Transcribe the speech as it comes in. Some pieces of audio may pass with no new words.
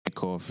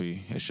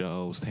Coffee. It's your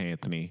host,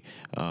 Anthony.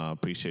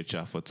 Appreciate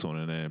y'all for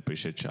tuning in.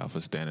 Appreciate y'all for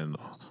standing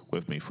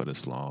with me for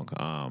this long.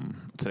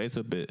 Today's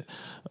a bit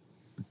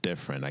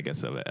different, I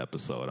guess, of an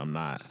episode. I'm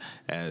not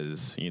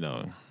as,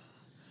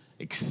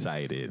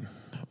 excited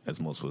as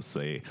most would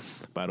say.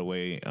 By the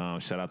way,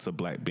 shout out to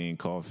Black Bean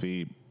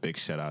Coffee. Big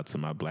shout out to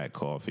my Black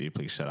Coffee.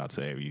 Big shout out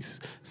to every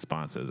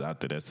sponsors out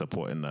there that's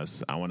supporting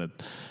us. I want to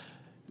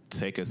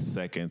take a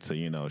second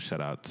to,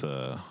 shout out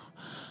to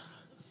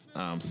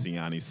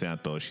Siani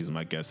Santos. She's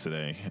my guest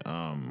today.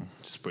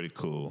 She's pretty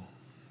cool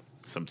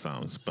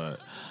sometimes, but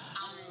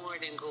I'm more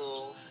than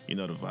cool. you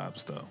know the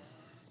vibes though.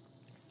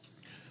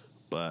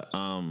 But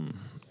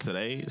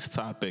today's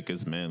topic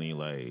is mainly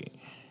like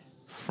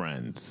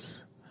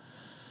friends.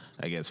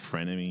 I guess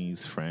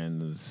frenemies,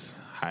 friends,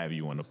 however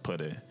you want to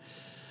put it.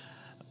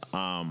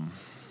 And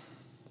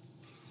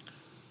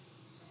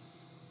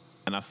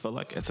I feel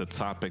like it's a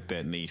topic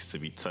that needs to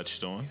be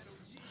touched on.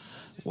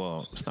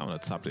 Well, it's not a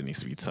topic that needs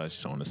to be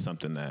touched on. It's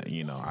something that,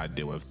 I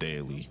deal with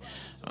daily.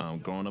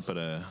 Growing up at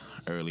an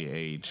early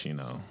age,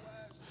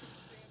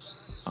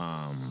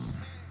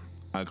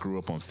 I grew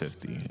up on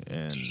 50,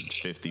 and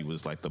 50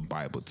 was like the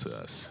Bible to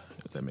us,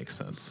 if that makes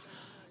sense.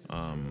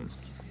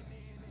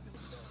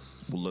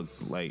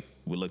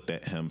 We looked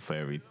at him for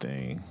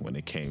everything when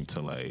it came to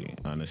like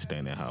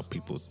understanding how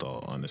people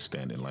thought,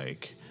 understanding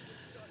like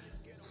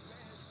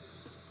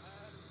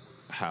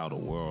how the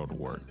world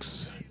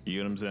works. You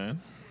know what I'm saying?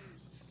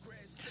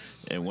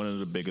 And one of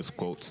the biggest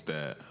quotes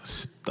that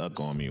stuck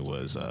on me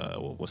was,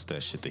 what's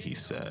that shit that he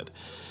said?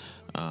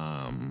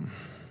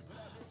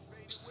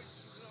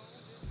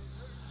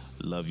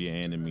 Love your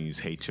enemies,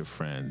 hate your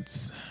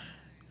friends.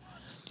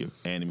 Your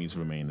enemies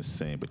remain the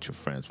same, but your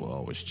friends will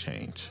always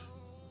change.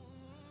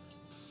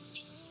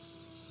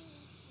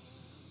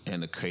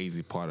 And the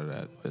crazy part of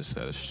that is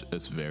that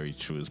it's very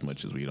true as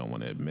much as we don't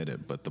want to admit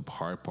it. But the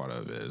hard part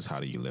of it is,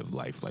 how do you live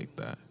life like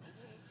that?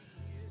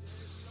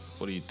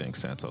 What do you think,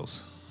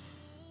 Santos?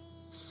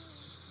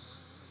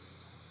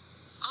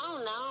 I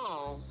don't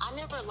know. I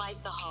never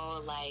liked the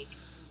whole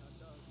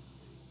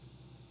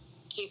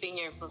keeping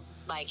your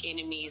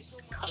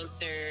enemies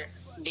closer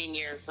than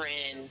your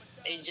friends.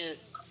 It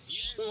just,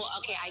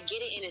 okay, I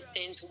get it in a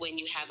sense when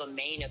you have a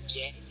main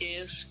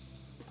objective,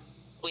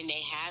 when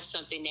they have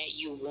something that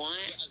you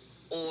want,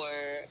 or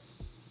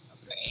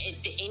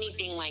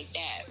anything like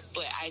that.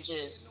 But I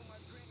just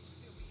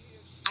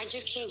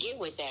can't get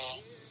with that.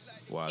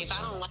 Why? If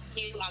I don't like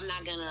you, I'm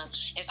not gonna.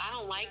 If I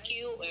don't like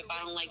you, or if I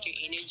don't like your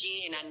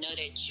energy, and I know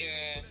that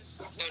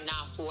you're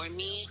not for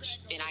me,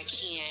 then I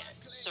can't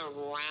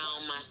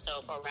surround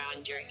myself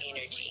around your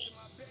energy.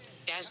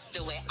 That's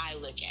the way I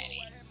look at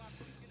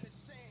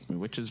it.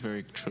 Which is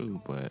very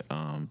true, but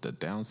the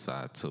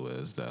downside to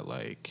it is that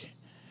like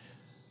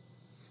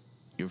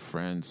your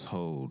friends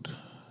hold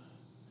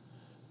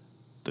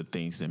the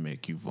things that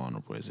make you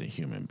vulnerable as a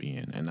human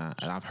being. And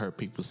I've heard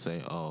people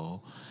say,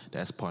 "Oh,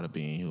 that's part of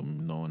being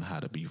human, knowing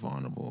how to be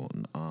vulnerable."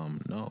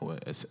 No,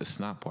 it's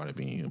not part of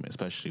being human,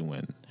 especially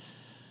when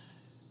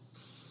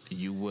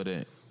you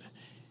wouldn't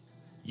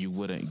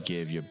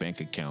give your bank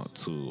account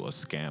to a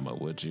scammer,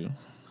 would you?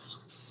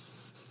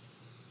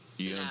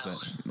 You know what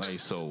I'm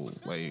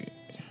saying?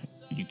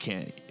 You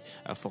can't.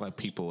 I feel like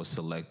people are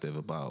selective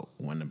about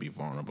when to be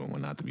vulnerable and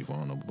when not to be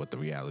vulnerable. But the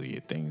reality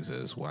of things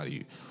is, why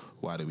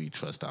do we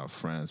trust our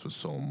friends with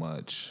so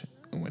much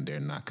when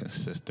they're not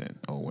consistent,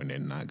 or when they're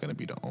not going to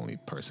be the only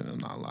person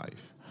in our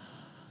life?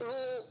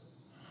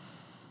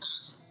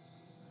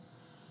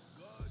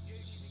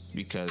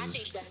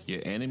 Because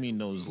your enemy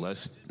knows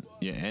less.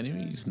 Your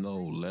enemies know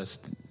less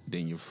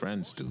than your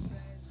friends do.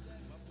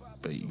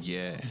 But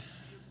yeah,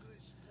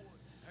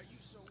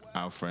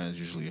 our friends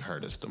usually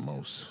hurt us the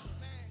most.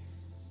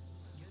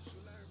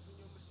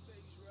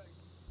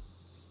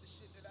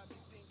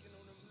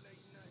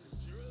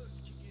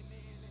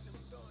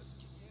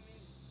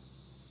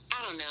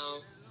 I don't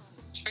know.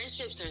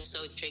 Friendships are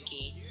so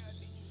tricky.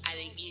 I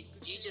think you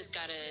just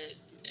gotta.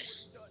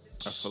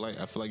 I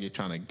feel like you're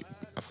trying to.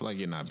 I feel like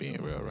you're not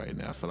being real right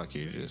now. I feel like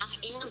you're just.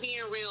 I am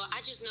being real.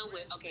 I just know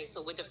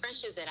so with the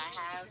friendships that I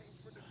have,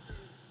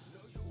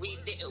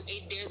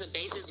 there's a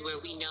basis where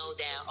we know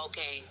that,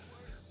 okay,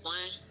 one,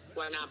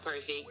 we're not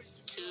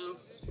perfect. Two,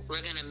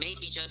 we're gonna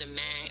make each other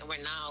mad, and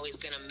we're not always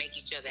gonna make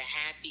each other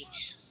happy.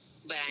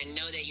 But I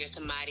know that you're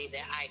somebody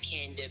that I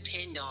can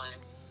depend on.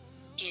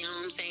 You know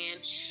what I'm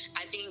saying?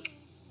 I think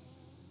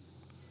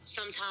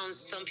sometimes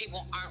some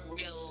people aren't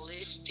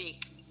realistically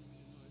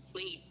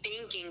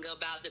thinking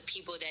about the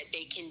people that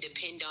they can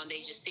depend on.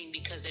 They just think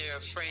because they're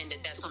a friend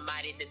that that's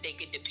somebody that they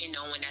could depend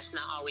on, when that's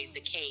not always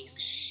the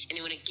case. And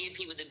they want to give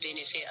people the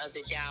benefit of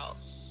the doubt.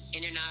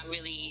 And they're not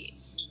really,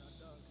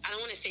 I don't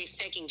want to say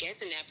second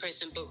guessing that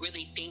person, but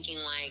really thinking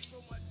like,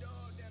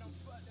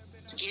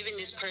 given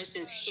this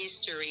person's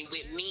history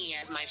with me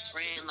as my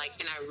friend, like,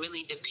 can I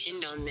really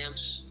depend on them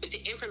with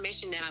the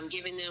information that I'm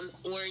giving them,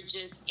 or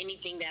just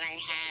anything that I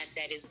had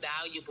that is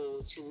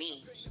valuable to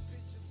me?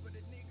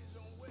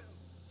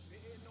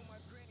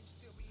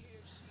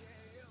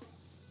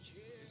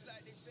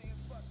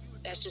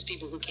 that's just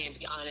people who can't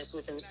be honest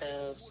with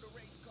themselves.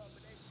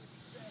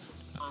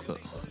 I feel,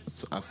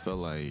 I feel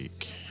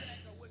like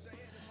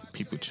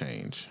people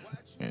change,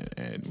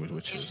 and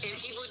which And, is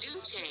and people do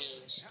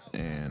change.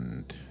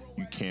 and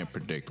you can't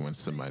predict when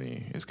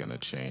somebody is gonna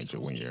change or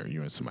when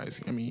you and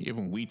somebody's. I mean,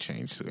 even we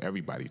change, so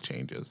everybody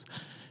changes.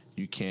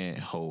 You can't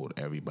hold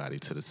everybody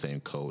to the same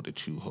code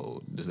that you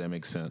hold. Does that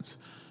make sense?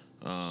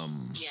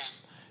 Yeah.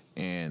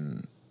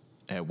 And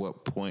at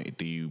what point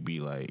do you be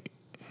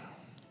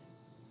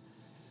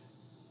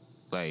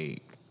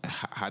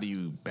how do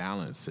you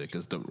balance it?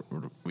 Because the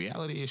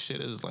reality of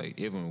shit is like,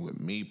 even with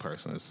me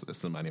personally, it's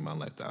somebody in my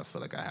life that I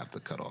feel like I have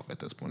to cut off at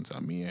this point in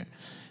time. Me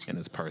and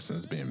this person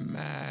has been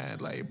mad,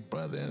 like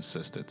brother and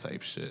sister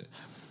type shit.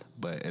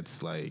 But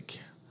it's like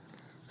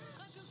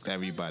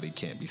everybody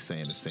can't be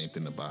saying the same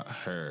thing about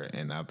her,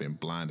 and I've been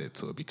blinded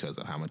to it because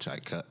of how much I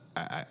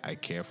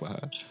care for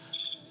her.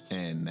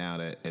 And now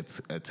that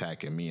it's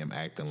attacking me, I'm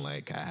acting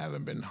like I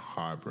haven't been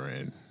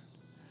harboring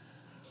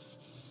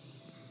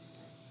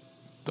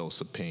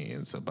those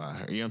opinions about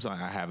her. You know what I'm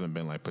saying? I haven't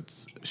been like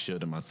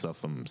shielding myself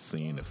from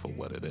seeing it for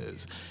what it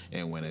is.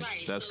 And when it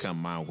does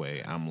come my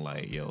way, I'm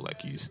like, yo,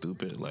 like, you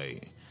stupid?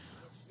 Like,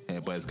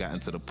 but it's gotten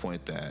to the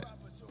point that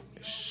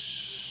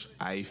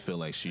I feel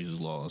like she's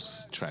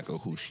lost track of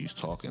who she's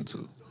talking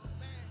to.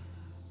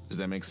 Does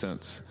that make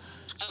sense?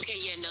 Okay,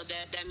 yeah, no,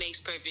 that makes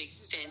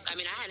perfect sense. I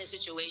mean, I had a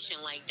situation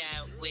like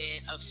that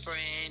with a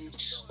friend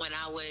when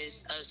I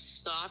was a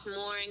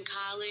sophomore in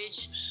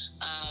college.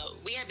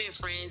 We had been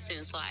friends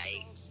since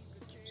like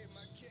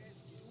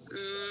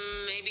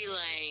maybe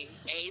like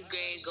 8th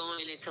grade,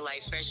 going into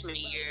like freshman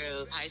year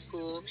of high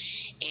school,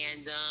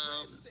 and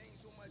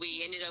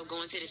we ended up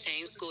going to the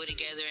same school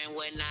together and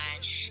whatnot,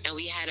 and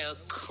we had a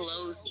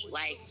close,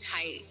 like,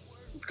 tight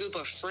group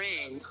of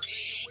friends,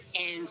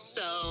 and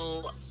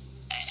so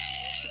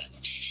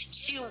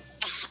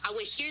I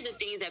would hear the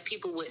things that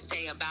people would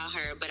say about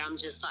her, but I'm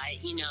just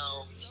like,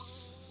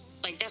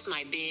 like, that's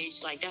my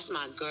bitch, like, that's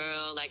my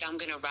girl, like, I'm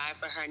gonna ride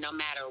for her no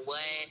matter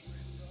what.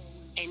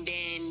 And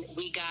then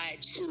we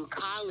got to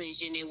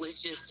college, and it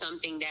was just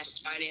something that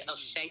started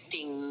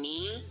affecting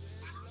me.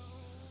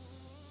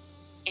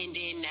 And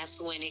then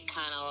that's when it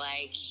kind of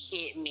like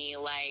hit me,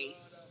 like,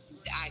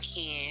 I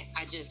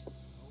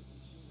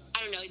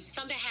don't know.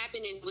 Something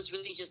happened, and it was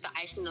really just the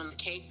icing on the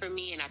cake for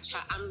me. And I'm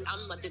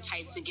the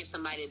type to give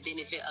somebody the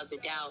benefit of the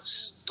doubt.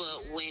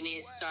 But when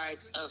it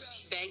starts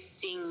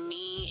affecting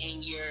me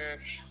and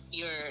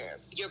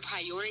your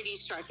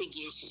priorities start to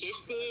get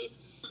shifted,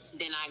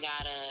 then I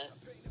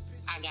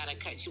gotta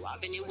cut you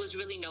off. And it was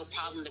really no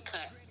problem to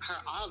cut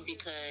her off,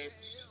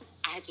 because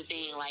I had to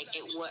think, like,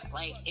 in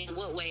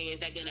what way is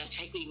that gonna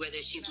affect me,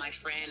 whether she's my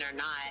friend or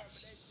not?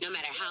 No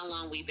matter how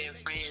long we've been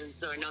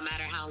friends, or no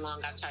matter how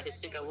long I've tried to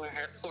stick up for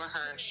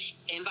her,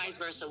 and vice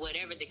versa,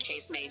 whatever the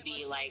case may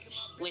be. Like,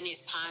 when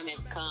its time has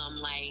come,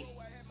 like,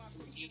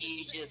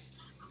 you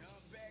just,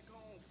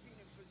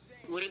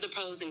 what are the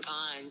pros and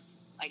cons?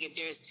 Like, if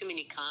there's too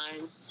many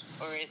cons,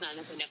 or it's not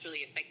nothing that's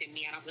really affecting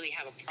me, I don't really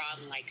have a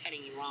problem, like,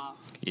 cutting you off.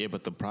 Yeah,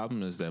 but the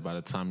problem is that by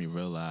the time you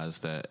realize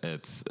that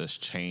it's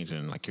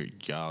changing, like,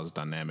 y'all's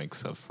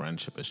dynamics of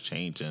friendship is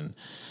changing,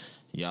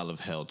 y'all have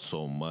held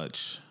so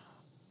much.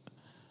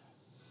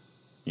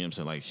 You know what I'm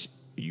saying? Like,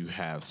 you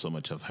have so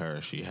much of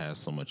her, she has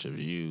so much of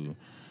you.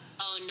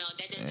 Oh, no,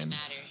 that doesn't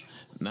matter.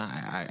 Nah,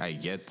 I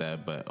get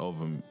that, but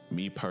over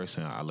me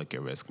personally, I look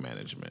at risk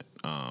management.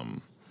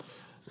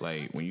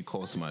 Like, when you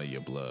call somebody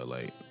your blood,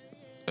 like,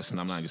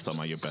 I'm not just talking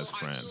about your best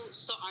friend.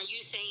 So are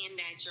you saying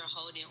that you're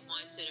holding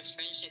on to the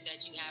friendship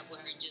that you have with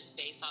her just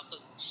based off of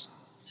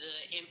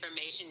the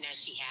information that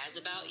she has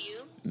about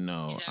you?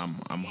 No,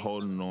 I'm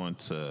holding on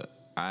to.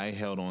 I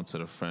held on to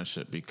the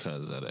friendship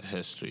because of the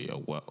history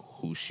of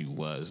who she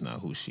was,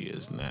 not who she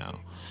is now.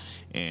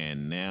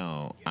 And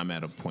now I'm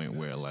at a point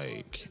where,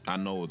 like, I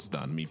know it's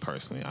done. Me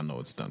personally, I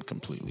know it's done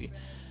completely.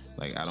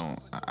 Like, I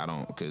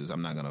don't, because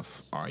I'm not gonna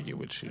argue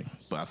with you.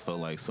 But I feel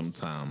like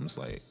sometimes,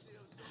 like,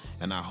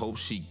 and I hope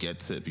she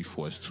gets it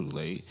before it's too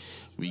late.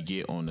 We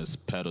get on this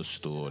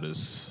pedestal,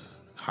 this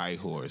high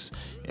horse,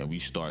 and we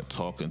start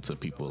talking to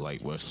people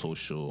like we're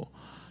social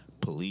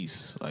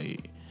police.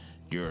 Like,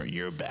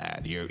 you're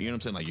bad. You know what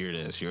I'm saying? Like, you're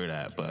this, you're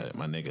that. But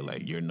my nigga,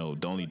 like,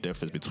 the only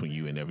difference between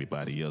you and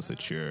everybody else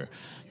that you're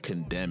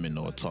condemning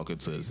or talking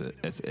to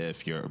as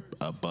if you're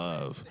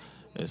above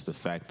is the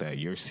fact that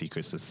your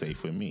secrets are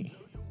safe with me.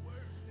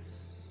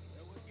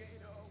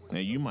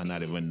 And you might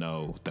not even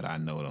know that I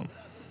know them.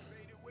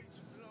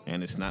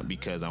 And it's not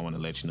because I want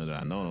to let you know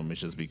that I know them.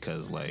 It's just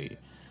because, like,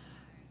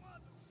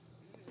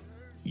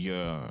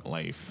 you're,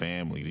 like,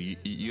 family.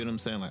 You know what I'm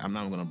saying? Like, I'm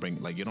not going to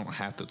bring, like, you don't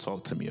have to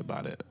talk to me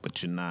about it,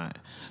 but you're not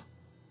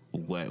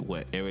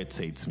what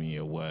irritates me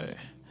or what.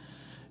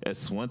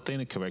 It's one thing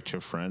to correct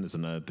your friend. It's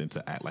another thing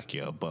to act like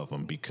you're above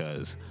them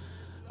because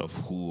of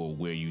who or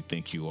where you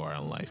think you are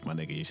in life. My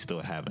nigga, you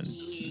still haven't.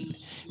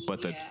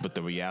 But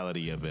the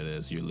reality of it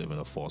is you're living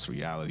a false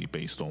reality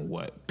based on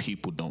what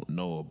people don't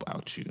know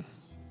about you.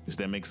 Does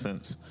that make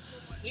sense?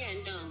 Yeah,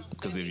 no,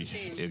 Because that makes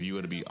sense. if you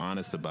were to be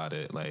honest about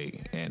it,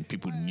 like, and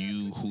people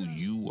knew who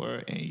you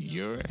were and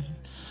your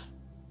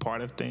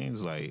part of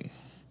things, like,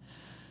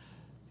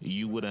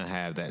 you wouldn't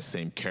have that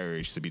same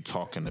courage to be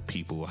talking to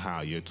people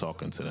how you're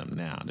talking to them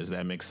now. Does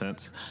that make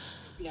sense?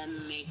 That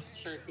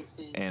makes perfect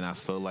sense. And I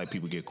feel like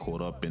people get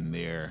caught up in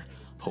their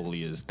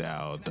holy as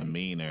thou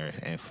demeanor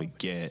and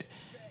forget.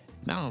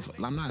 Now,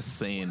 I'm not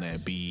saying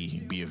that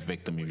be a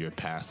victim of your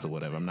past or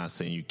whatever. I'm not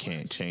saying you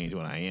can't change.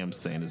 What I am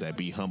saying is that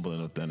be humble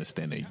enough to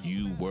understand that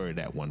you were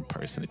that one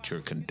person that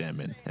you're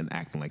condemning and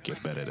acting like you're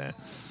better than.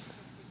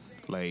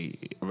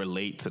 Like,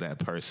 relate to that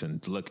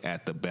person. Look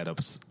at the better,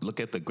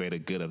 look at the greater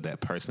good of that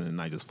person, and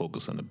not just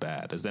focus on the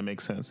bad. Does that make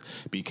sense?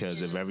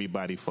 Because if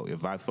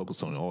if I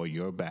focus on all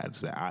your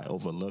bads that I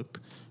overlooked,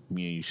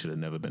 me and you should have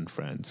never been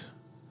friends.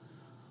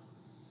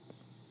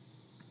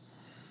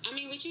 I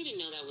mean, but you didn't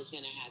know that was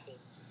going to happen.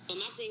 But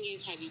my thing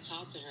is, have you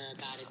talked to her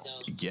about it,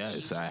 though?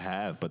 Yes, I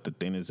have. But the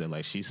thing is that,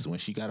 like, when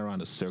she got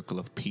around a circle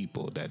of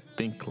people that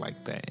think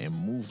like that and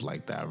move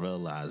like that, I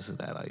realized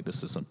that, like,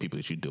 this is some people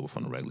that you deal with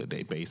on a regular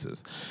day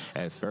basis.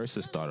 At first,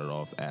 it started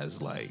off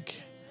as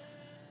like,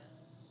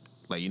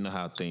 you know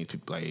how things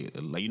like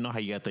you know how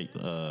you got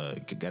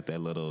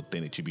that little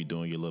thing that you be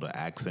doing, your little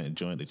accent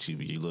joint that you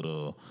be your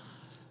little.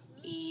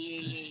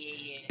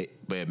 Yeah.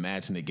 But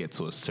imagine it get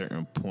to a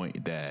certain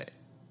point that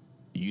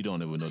you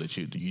don't even know that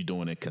you're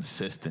doing it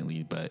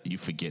consistently, but you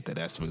forget that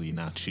that's really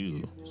not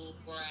you.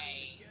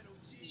 Right.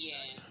 Yeah.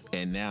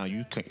 And now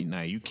you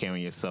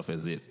carrying yourself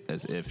as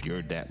if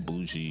you're that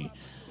bougie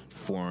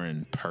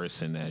foreign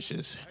person that's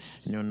just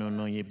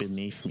no, you're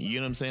beneath me. You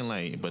know what I'm saying?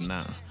 Like, but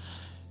not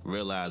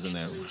realizing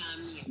that.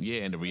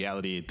 Yeah, and the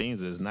reality of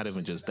things is not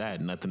even just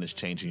that. Nothing is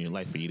changing in your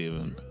life for you to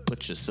even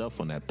put yourself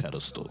on that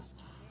pedestal.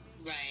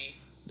 Right.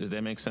 Does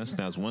that make sense?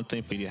 Now, it's one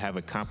thing for you to have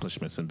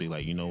accomplishments and be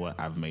like, you know what,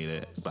 I've made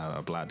it, blah,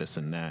 blah, blah, this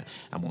and that.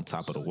 I'm on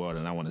top of the world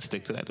and I want to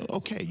stick to that.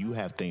 Okay, you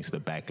have things to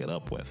back it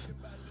up with.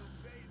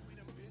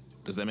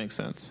 Does that make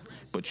sense?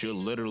 But you're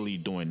literally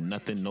doing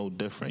nothing no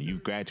different.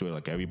 You've graduated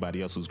like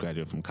everybody else who's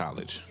graduated from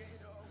college.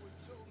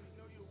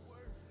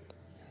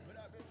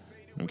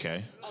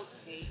 Okay?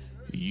 Okay.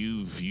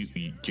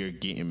 You're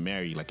getting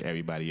married like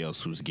everybody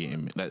else who's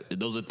getting.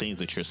 Those are things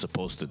that you're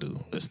supposed to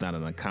do. It's not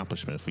an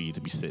accomplishment for you to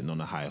be sitting on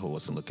a high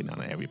horse and looking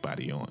down at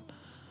everybody on.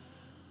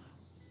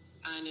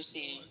 I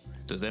understand.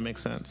 Does that make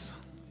sense?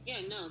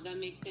 Yeah, no, that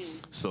makes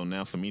sense. So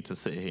now for me to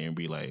sit here and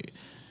be like,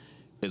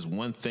 it's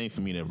one thing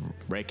for me to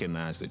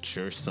recognize that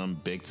you're some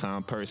big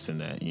time person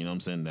that, you know what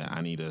I'm saying, that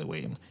I need to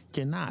wait.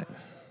 You're not.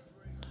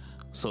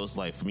 So it's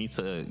like for me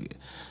to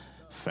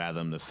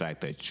fathom the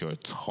fact that you're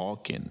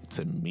talking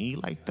to me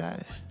like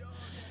that,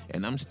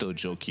 and I'm still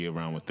joking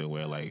around with it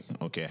where like,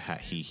 okay, ha,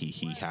 he,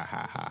 ha,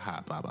 ha, ha,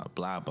 ha, blah, blah,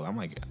 blah. But I'm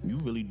like, you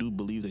really do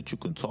believe that you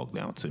can talk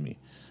down to me?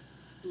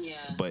 Yeah.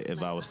 But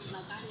if I was...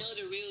 Like, I know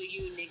the real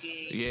you,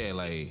 nigga. Yeah,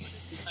 like...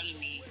 In front of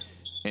me.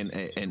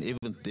 And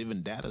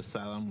even that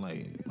aside, I'm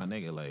like, my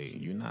nigga,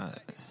 like, you're not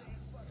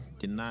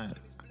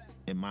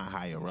in my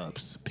higher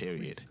ups,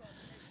 period.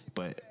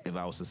 But if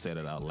I was to say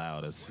that out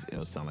loud, it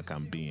would sound like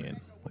I'm being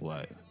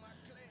what?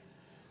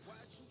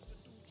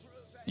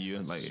 You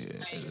like? No.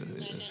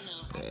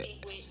 I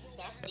think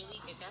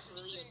if that's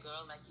really your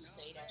girl, like you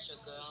say, that's your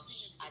girl.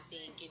 I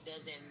think it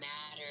doesn't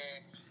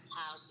matter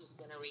how she's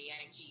gonna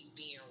react to you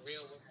being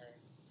real with her.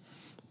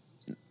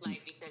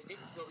 Like, because this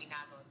is what we're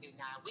not going to do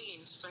now. We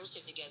in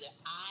friendship together.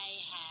 I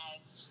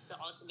have the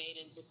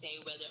ultimatum to say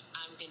whether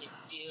I'm going to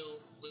deal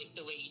with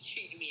the way you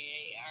treat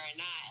me or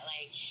not.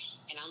 Like,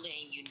 and I'm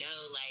letting you know,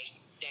 like,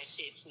 that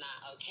shit's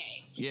not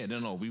okay. Yeah,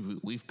 no.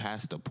 We've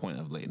passed the point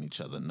of letting each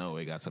other know.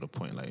 It got to the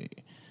point,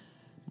 like,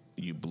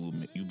 you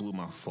blew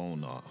my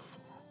phone off.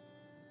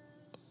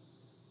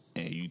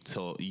 And you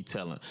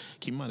telling,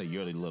 keep in mind that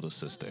you're the little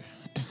sister.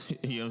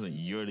 You know what I'm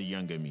saying? You're the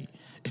younger me.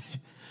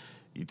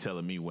 You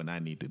telling me when I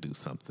need to do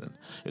something.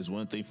 It's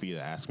one thing for you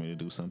to ask me to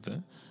do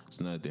something. It's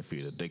another thing for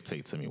you to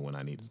dictate to me when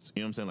I need to.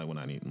 You know what I'm saying? Like when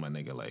I need my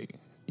nigga, like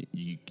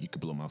you could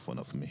blow my phone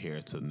up from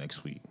here to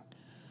next week.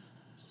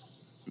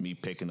 Me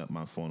picking up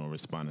my phone or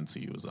responding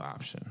to you is an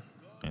option,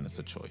 and it's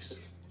a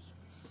choice.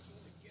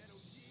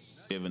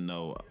 Even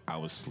though I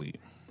was asleep,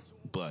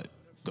 but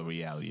the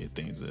reality of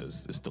things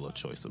is it's still a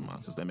choice of mine.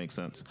 Does that make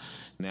sense?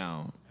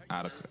 Now,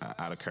 out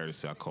of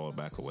courtesy, I called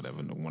back or whatever.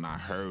 When I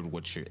heard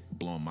what you're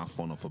blowing my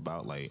phone off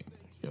about, like,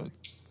 yo,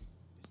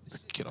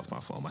 get off my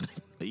phone, man.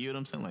 You know what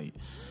I'm saying? Like,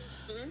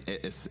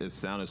 it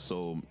sounded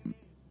so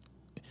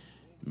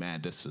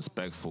mad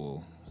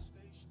disrespectful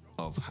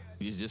of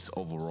it's just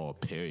overall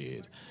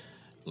period.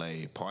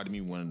 Like, part of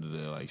me wanted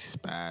to like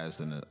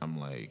spaz, and I'm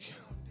like,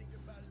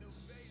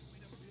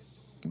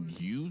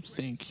 you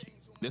think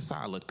this is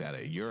how I looked at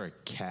it. You're a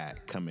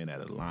cat coming at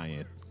a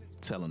lion,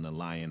 telling the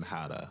lion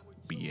how to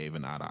behave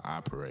and how to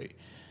operate.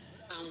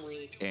 I'm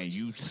weak. And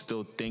you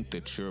still think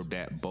that you're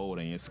that bold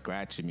and you're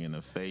scratching me in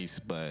the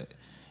face,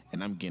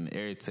 and I'm getting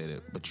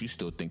irritated, but you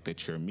still think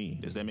that you're me.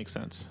 Does that make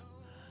sense?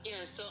 Yeah,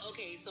 So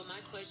okay. So my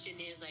question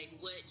is like,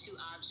 what two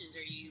options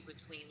are you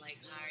between? Like,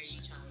 how are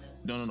you trying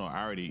to? No.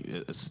 I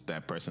already,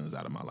 that person is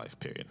out of my life.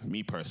 Period.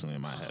 Me personally,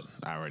 in my head,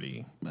 I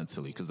already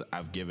mentally, because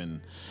I've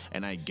given,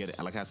 and I get it.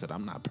 Like I said,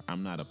 I'm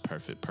not a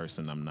perfect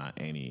person. I'm not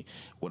any.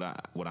 What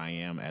I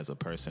am as a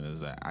person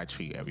is that I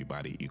treat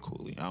everybody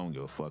equally. I don't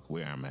give a fuck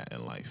where I'm at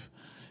in life.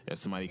 If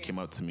somebody came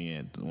up to me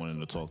and wanted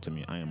to talk to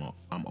me, I'm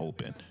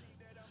open.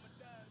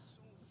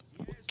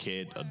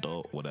 Kid,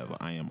 adult, whatever.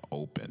 I am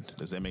open.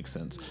 Does that make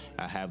sense?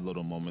 I have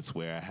little moments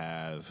where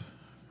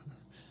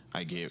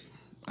I get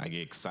I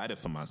get excited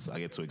for myself. I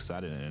get too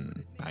excited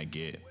and I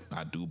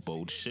do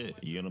bold shit.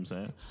 You know what I'm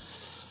saying?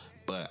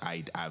 But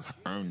I've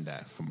earned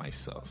that for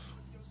myself.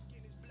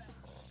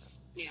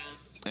 Yeah.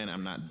 And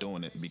I'm not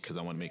doing it because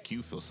I want to make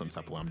you feel some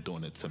type of way. I'm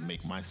doing it to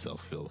make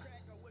myself feel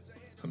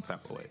some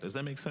type of way. Does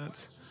that make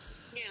sense?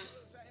 Yeah.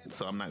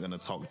 So I'm not gonna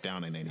talk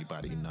down on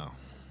anybody, no.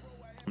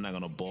 I'm not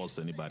gonna boss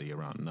anybody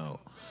around, no.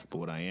 But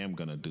what I am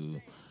gonna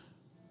do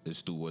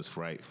is do what's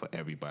right for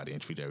everybody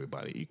and treat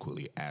everybody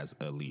equally as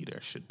a leader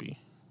should be,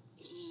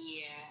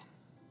 Yeah.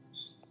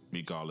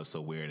 regardless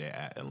of where they're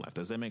at in life.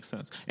 Does that make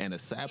sense? And the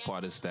sad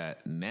part is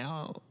that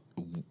now,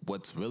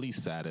 what's really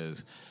sad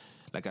is,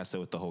 like I said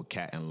with the whole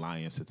cat and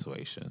lion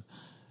situation,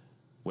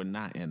 we're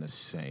not in the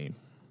same.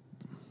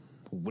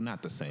 We're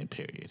not the same.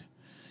 Period.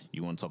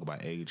 You want to talk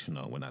about age?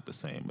 No, we're not the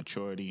same.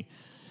 Maturity.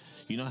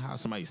 You know how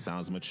somebody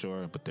sounds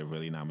mature, but they're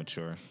really not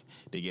mature.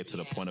 They get to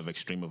the point of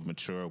extreme of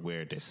mature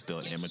where they're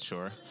still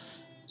immature.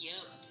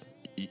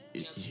 Yep.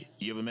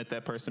 You ever met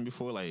that person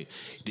before? Like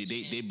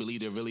they believe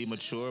they're really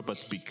mature, but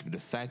the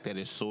fact that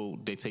it's so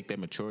they take that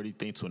maturity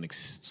thing to an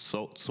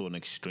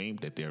extreme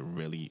that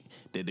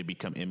they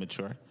become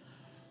immature.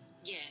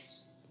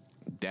 Yes.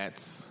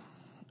 That's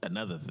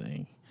another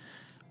thing.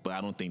 But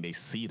I don't think they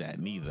see that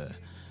neither,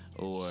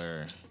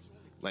 or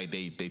like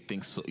they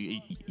think so. You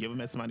ever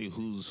met somebody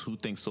who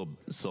thinks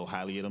so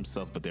highly of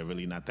themselves, but they're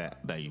really not that.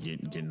 That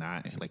you're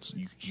not. Like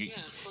you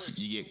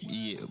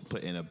get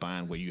put in a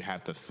bind where you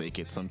have to fake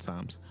it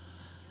sometimes.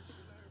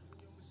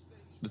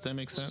 Does that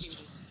make sense?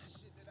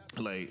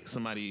 Like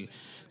somebody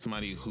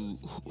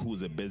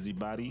who's a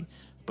busybody,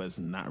 but it's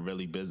not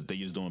really busy. They're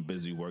just doing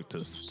busy work to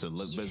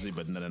look busy,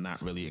 but they're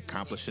not really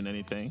accomplishing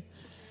anything.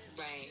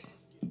 Right.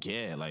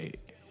 Yeah, like,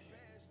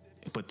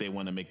 but they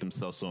want to make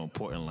themselves so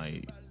important.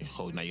 Like,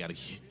 oh, now you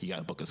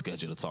gotta book a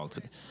schedule to talk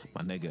to me,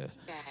 my nigga.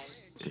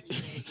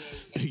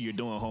 Yeah. You're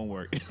doing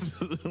homework.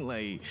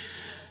 Like,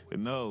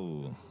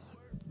 no.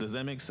 Does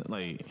that make sense?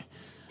 Like,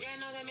 Yeah,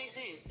 no, that makes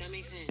sense. That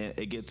makes sense.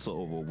 it gets so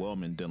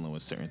overwhelming dealing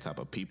with certain type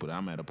of people that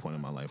I'm at a point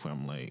in my life where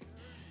I'm like,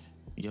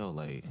 yo,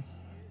 like,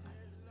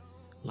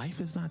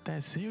 life is not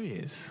that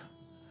serious.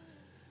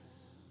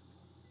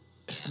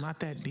 It's not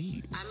that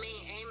deep. I mean,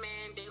 hey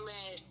man, they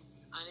let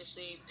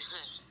honestly.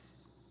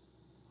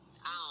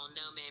 I don't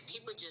know, man.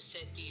 People just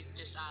set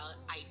this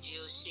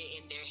ideal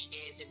shit in their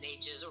heads and they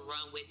just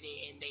run with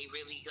it and they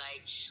really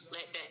like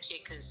let that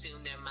shit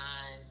consume their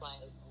minds.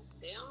 Like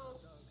they don't.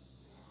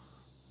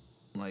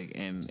 Like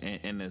and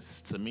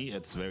it's, to me,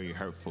 it's very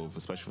hurtful,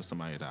 especially for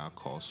somebody that I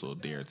call so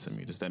dear to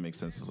me. Does that make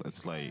sense?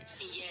 It's like,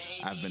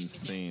 Yeah, I've been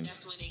seeing.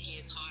 That's when it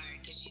gets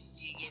hard because you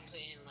get put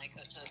in like a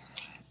tough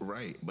spot.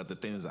 Right, but the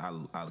thing is, I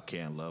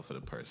care and love for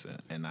the person,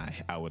 and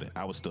I would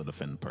still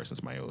defend the person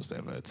somebody else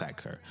ever attack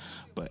her,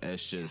 but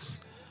it's just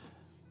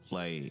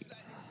like,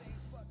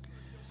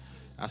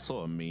 I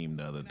saw a meme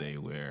the other day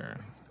where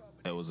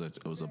it was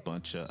a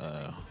bunch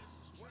of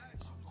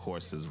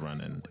horses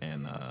running,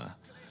 and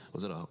it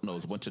was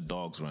a bunch of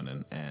dogs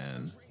running,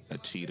 and a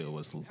cheetah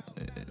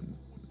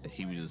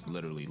he was just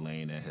literally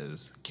laying in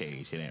his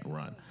cage. He didn't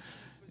run,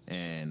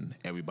 and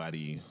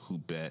everybody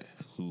who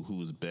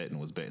was betting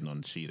on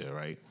the cheetah,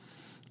 right?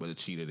 But the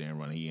cheetah didn't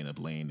run. He ended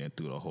up laying there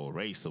through the whole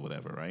race or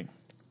whatever, right?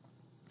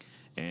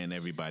 And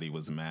everybody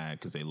was mad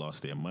because they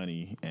lost their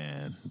money,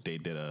 and they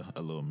did a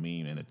little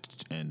meme,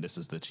 and this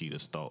is the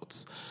cheetah's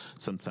thoughts.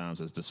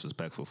 Sometimes it's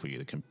disrespectful for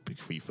you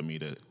for me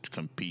to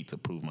compete to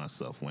prove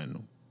myself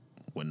when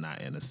we're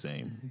not in the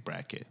same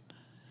bracket.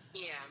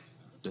 Yeah.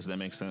 Does that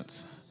make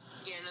sense?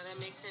 Yeah, no, that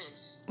makes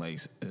sense. Like,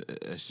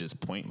 it's just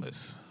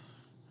pointless.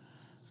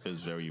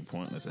 It's very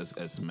pointless.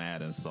 It's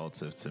mad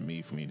insultive to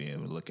me for me to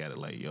even look at it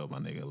like, yo, my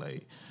nigga,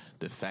 like,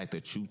 the fact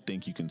that you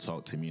think you can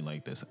talk to me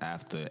like this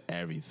after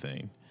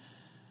everything,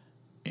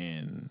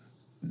 and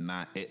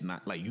not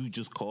like, you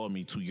just called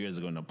me 2 years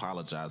ago and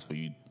apologized for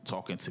you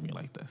talking to me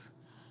like this.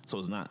 So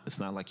it's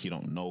not like you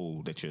don't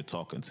know that you're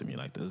talking to me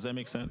like this. Does that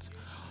make sense?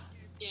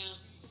 Yeah.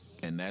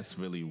 And that's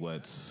really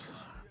what's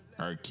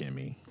irking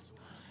me.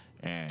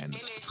 And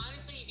hey man,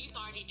 honestly, if you've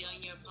already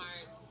done your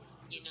part,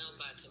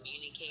 by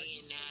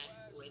communicating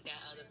that with that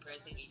other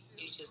person,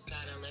 you just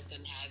gotta let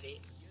them have it.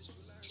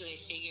 Till they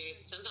figure.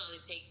 Sometimes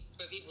it takes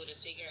for people to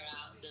figure it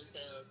out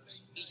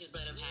themselves. You just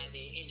let them have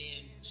it, and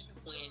then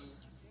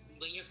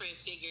when your friend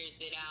figures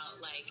it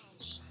out, like,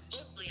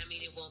 hopefully, I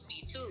mean, it won't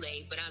be too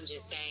late. But I'm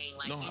just saying,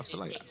 like, no, I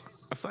feel like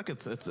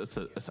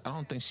it's I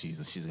don't think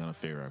she's gonna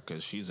figure out,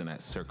 because she's in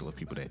that circle of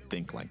people that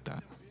think like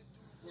that.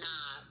 Nah,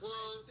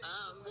 well,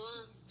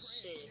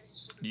 shit.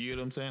 You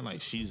know what I'm saying?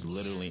 Like she's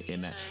literally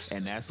in that,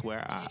 and that's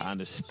where I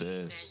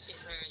understood. That shit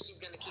to her, and she's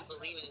gonna keep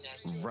believing in that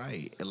shit.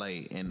 Right,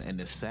 like, and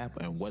the sap,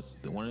 and what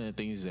one of the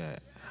things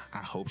that I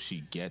hope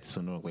she gets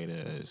sooner or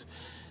later is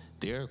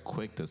they're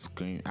quick to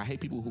scream. I hate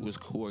people who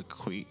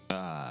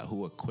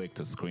are quick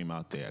to scream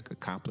out their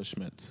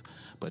accomplishments,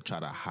 but try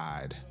to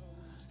hide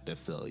their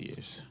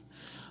failures.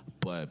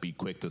 But be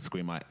quick to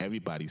scream out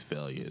everybody's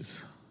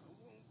failures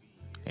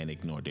and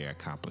ignore their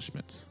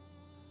accomplishments.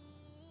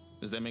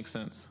 Does that make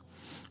sense?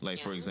 Like,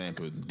 for Yeah.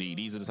 example,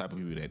 these are the type of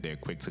people that they're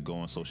quick to go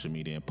on social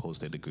media and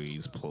post their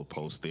degrees,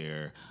 post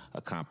their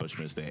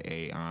accomplishments, their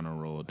A honor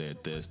roll, their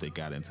this, they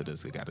got into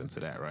this, they got into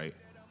that, right?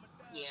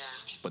 Yeah.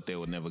 But they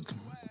would never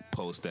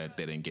post that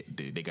they didn't get,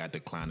 they got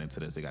declined into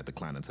this, they got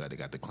declined into that, they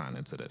got declined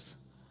into this.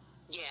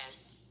 Yeah.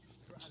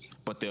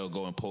 But they'll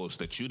go and post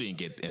that you didn't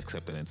get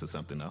accepted into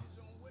something else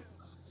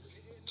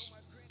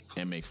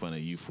and make fun of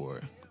you for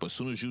it. But as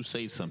soon as you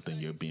say something,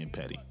 you're being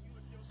petty.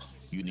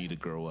 You need to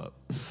grow up.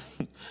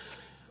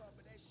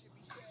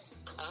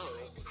 Oh,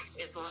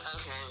 it's one.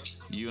 Okay.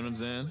 You know what I'm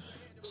saying?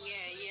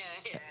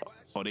 Yeah.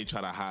 Or they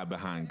try to hide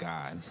behind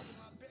God.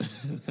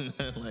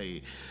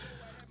 Like,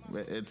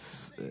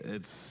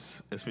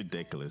 it's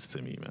ridiculous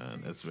to me,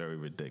 man. It's very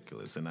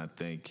ridiculous. And I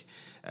think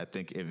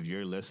if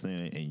you're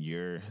listening and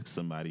you're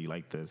somebody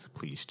like this,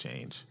 please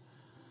change.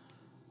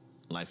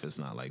 Life is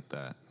not like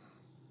that.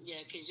 Yeah,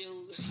 cause you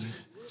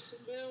lose some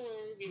real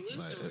ones. You lose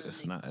Like,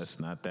 some real it's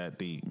not that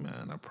deep,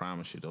 man. I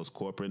promise you. Those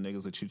corporate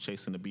niggas that you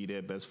chasing to be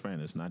their best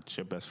friend, it's not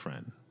your best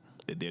friend.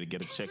 They're there to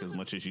get a check as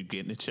much as you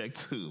getting a check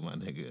too, my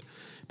nigga.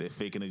 They're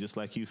faking it just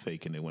like you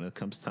faking it. When it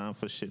comes time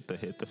for shit to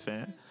hit the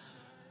fan,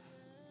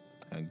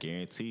 I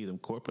guarantee them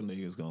corporate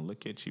niggas gonna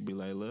look at you, be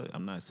like, look,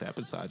 I'm not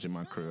sabotaging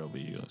my career over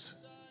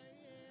yours.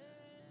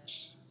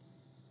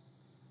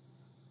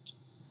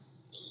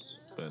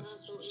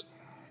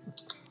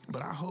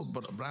 But I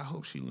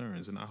hope she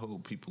learns, and I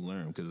hope people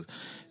learn, because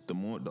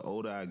the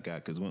older I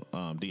got, because when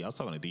I was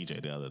talking to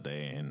DJ the other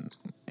day, and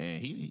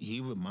he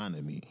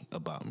reminded me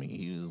about me.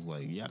 He was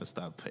like, you gotta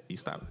stop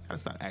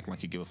acting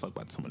like you give a fuck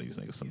about some of these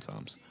niggas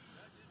sometimes.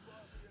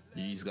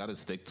 You just gotta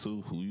stick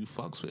to who you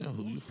fucks with,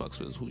 who you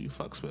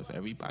fucks with.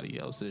 Everybody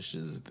else is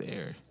just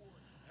there.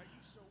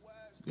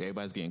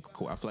 Everybody's getting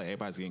caught. I feel like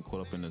everybody's getting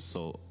caught up in the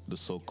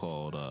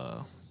so-called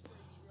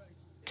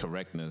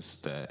correctness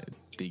that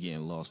they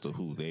getting lost to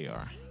who they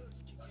are.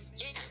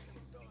 Yeah.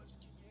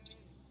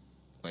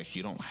 Like,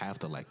 you don't have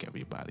to like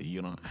everybody.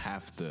 You don't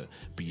have to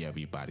be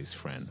everybody's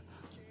friend.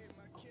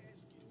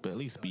 But at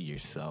least be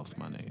yourself,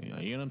 my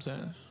nigga. You know what I'm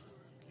saying?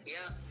 Yep.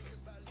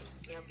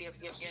 Yeah,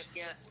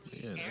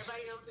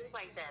 Everybody don't think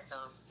like that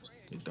though.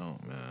 They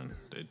don't, man.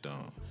 They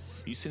don't.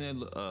 You seen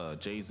that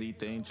Jay-Z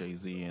thing?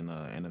 Jay-Z and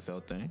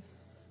NFL thing?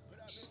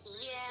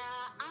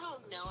 Yeah, I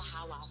don't know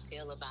how I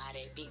feel about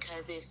it,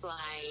 because it's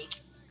like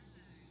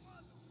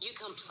you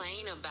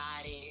complain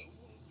about it,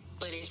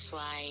 but it's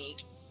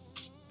like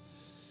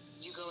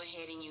you go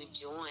ahead and you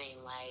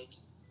join. Like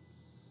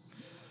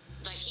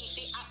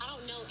I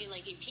don't know. And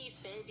like, if he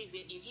says if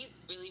he's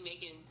really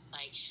making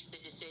like the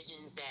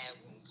decisions that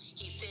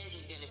he says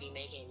he's gonna be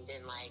making,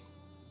 then like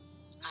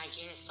I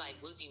guess like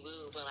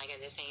woo-de-woo. But like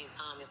at the same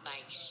time, it's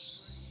like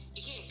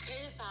you can't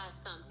criticize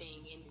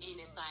something, and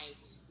it's like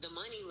the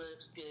money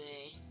looks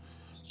good,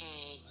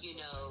 and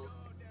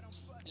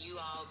you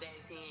all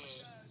bets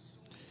in.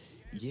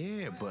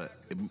 Yeah, but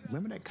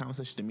remember that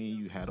conversation to me and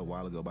you had a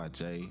while ago about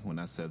Jay, when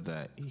I said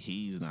that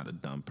he's not a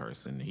dumb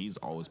person. He's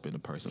always been a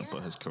person to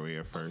put his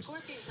career first. Of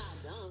course he's not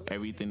dumb.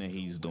 Everything that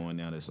he's doing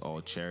now that's all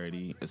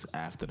charity is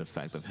after the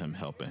fact of him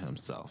helping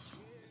himself.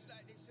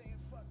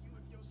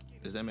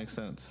 Does that make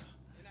sense?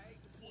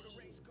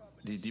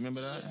 Do you remember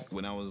that?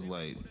 When I was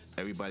like,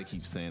 everybody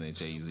keeps saying that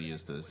Jay-Z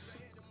is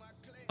this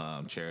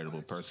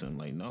charitable person.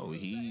 Like, no,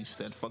 he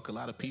said fuck a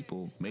lot of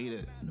people, made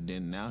it,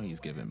 then now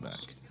he's giving back.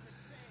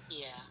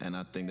 Yeah. And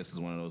I think this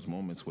is one of those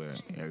moments where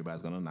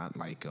everybody's gonna not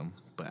like him,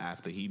 but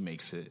after he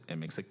makes it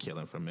and makes a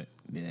killing from it,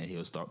 then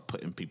he'll start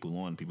putting people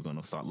on. People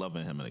gonna start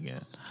loving him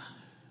again,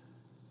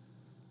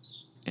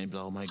 and be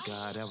like, oh my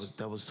god,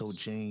 that was so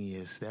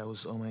genius. That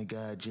was, oh my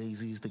god,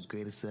 Jay-Z's the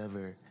greatest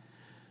ever.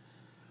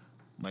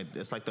 Like,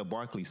 it's like the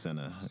Barclays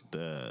Center,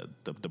 the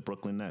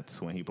Brooklyn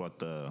Nets, when he brought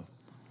the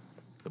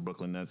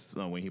Brooklyn Nets,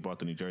 when he brought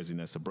the New Jersey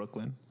Nets to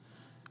Brooklyn.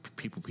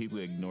 People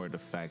ignored the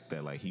fact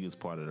that like he was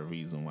part of the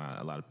reason why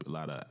a lot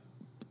of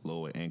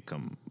lower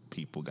income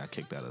people got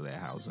kicked out of their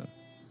housing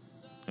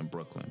in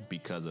Brooklyn,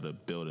 because of the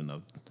building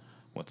of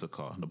what's it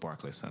called, the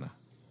Barclays Center.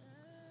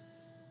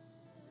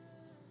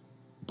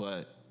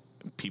 But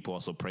people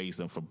also praised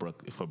him for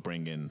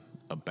bringing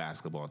a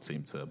basketball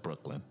team to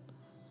Brooklyn.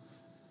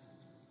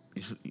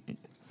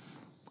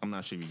 I'm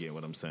not sure if you get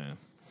what I'm saying.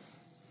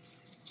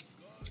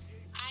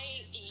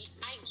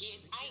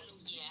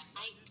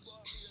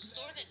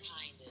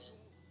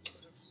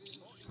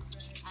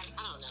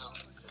 I don't know.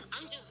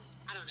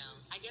 I don't know.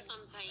 I guess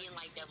I'm playing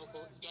like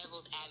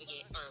devil's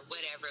advocate or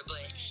whatever,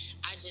 but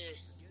I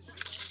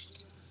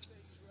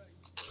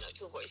don't know,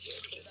 to voice your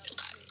opinion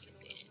about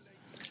it.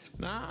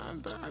 Nah,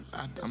 I'm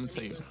gonna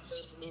tell you,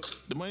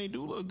 the money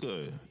do look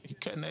good. He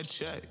cutting that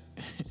check.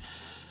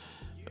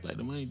 Like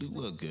the money do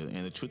look good,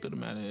 and the truth of the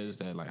matter is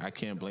that like I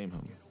can't blame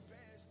him.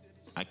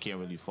 I can't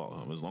really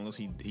fault him as long as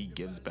he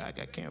gives back.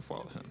 I can't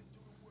fault him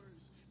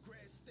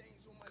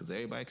because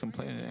everybody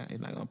complaining that he's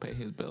not gonna pay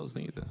his bills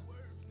neither.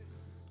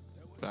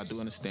 But I do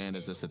understand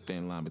there's just a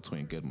thin line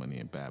between good money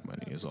and bad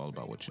money. It's all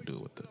about what you do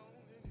with it.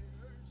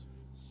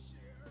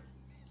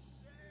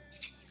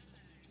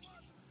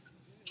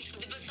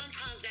 But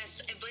sometimes I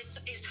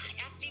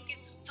think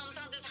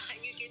sometimes it's how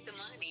you get the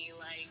money.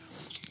 Like,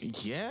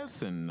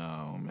 Yes and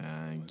no,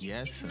 man.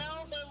 Yes.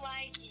 no, but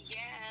like,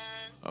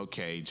 yeah.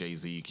 Okay,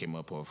 Jay-Z came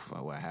up with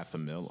what,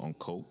 $500,000 on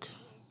coke,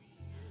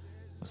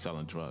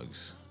 selling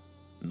drugs.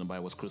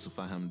 Nobody was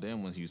crucifying him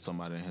then when he was talking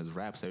about it in his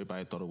raps.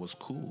 Everybody thought it was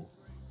cool.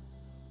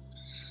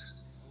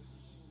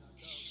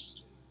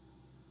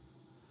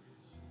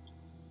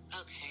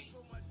 Okay.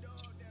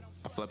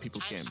 I feel like people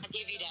can't. I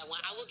give you that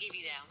one. I will give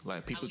you that one.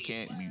 Like people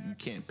can't. You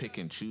can't pick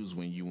and choose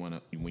when you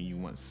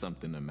want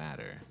something to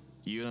matter.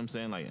 You know what I'm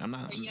saying? Like I'm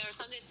not. Yeah, or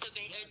something to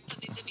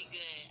be good.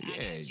 Yeah,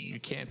 I got you. you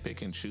can't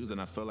pick and choose, and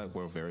I feel like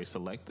we're very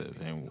selective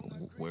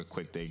and we're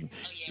quick. Oh yeah,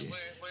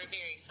 we're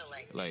very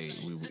selective. Like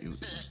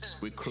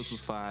we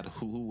crucified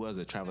who was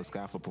it? Travis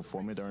Scott for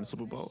performing during the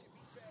Super Bowl,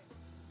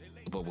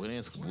 but we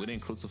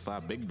didn't crucify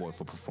Big Boy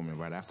for performing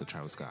right after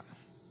Travis Scott.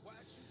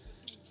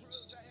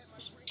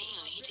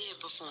 Damn, he did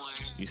perform.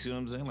 You see what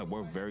I'm saying? Like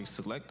we're very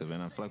selective,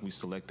 and I feel like we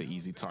select the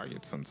easy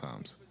targets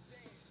sometimes.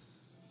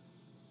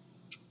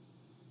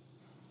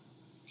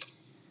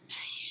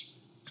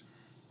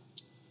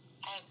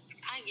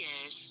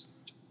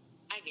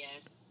 I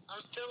guess.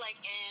 I'm still like,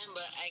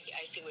 but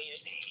I see what you're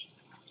saying.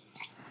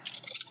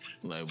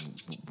 Like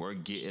we're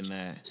getting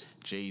that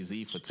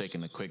Jay-Z for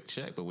taking a quick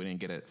check, but we didn't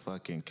get a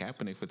fucking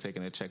Kaepernick for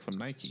taking a check from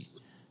Nike.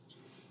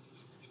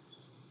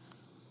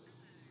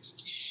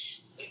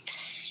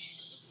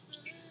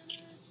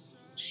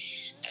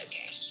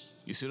 Okay.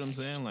 You see what I'm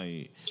saying? Like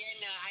Yeah,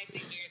 no, I see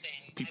what you're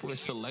saying. people are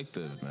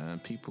selective, man.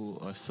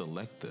 People are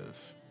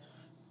selective,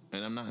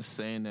 and I'm not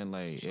saying that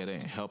like it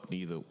ain't help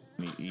either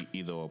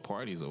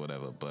parties or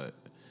whatever, but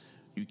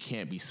you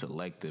can't be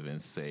selective and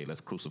say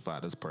let's crucify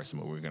this person,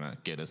 but we're gonna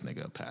get this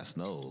nigga a pass.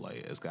 No, like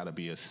it's got to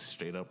be a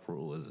straight up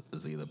rule: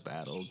 is either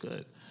bad or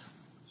good.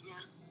 Yeah.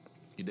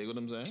 You dig what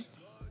I'm saying?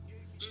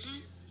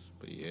 Mhm.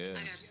 But yeah. I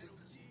got you.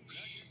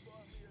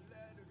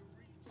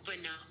 But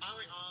no, all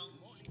in all,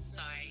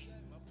 sorry.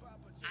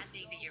 I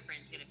think that your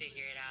friend's gonna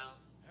figure it out.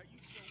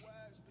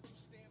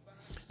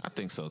 I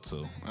think so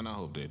too, and I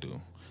hope they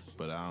do.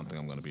 But I don't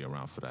think I'm gonna be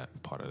around for that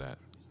part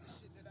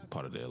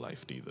of their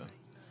life either.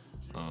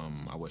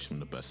 I wish them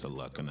the best of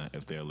luck, and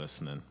if they're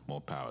listening, more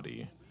power to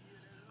you.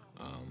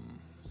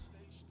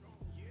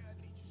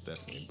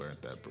 Definitely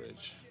burnt that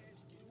bridge,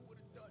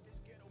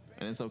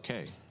 and it's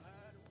okay.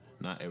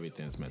 Not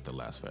everything's meant to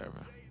last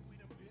forever.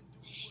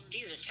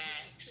 These are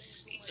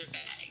facts. These are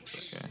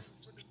facts. Okay,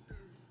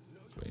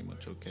 it's pretty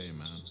much okay,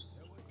 man.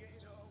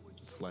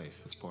 It's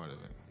life. It's part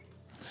of it.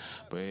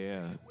 But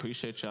yeah,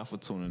 appreciate y'all for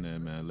tuning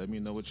in, man. Let me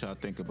know what y'all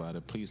think about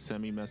it. Please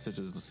send me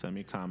messages, send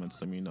me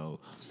comments, let me know.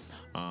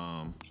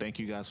 Thank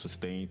you guys for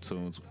staying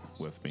tuned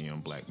with me on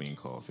Black Bean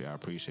Coffee. I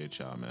appreciate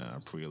y'all, man. I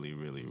really,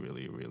 really,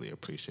 really, really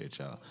appreciate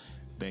y'all.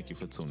 Thank you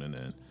for tuning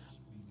in.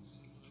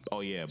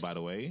 Oh yeah, by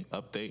the way,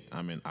 update,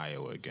 I'm in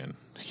Iowa again.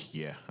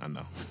 Yeah, I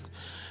know.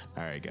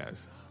 All right,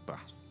 guys. Bye.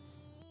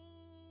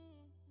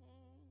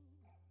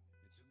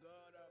 To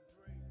God I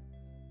pray.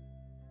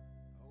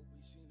 I hope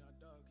we seen our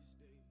darkest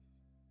days.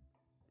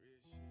 Real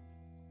shit,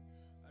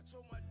 nigga. I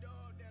told my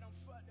dog that I'm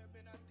fucked up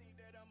and I think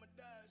that I'ma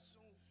die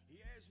soon. He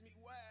asked me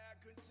why, I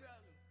couldn't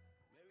tell him.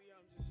 Maybe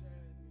I'm just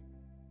sad, nigga.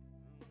 I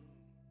don't know.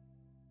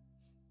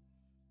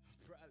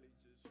 I'm probably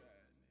just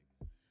sad,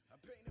 nigga. I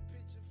paint a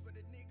picture for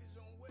the niggas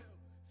on well.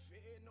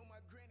 Fed know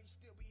my granny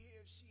still be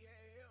here if she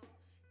had help.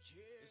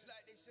 Yeah. It's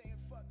like they saying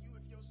fuck you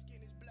if your skin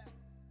is black.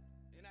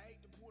 And I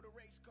hate to pull the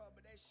race card,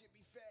 but that shit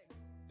be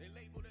facts. They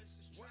labeled us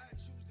as why I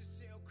choose to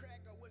sell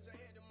crack, I was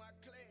ahead of my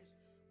class.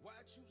 Why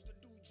I choose to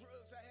do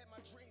drugs, I had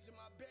my dreams in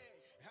my bag.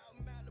 Out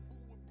in Malibu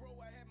with bro,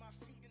 I had my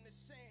feet in the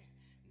sand.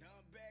 Now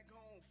I'm back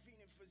home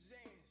feeding for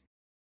Zans.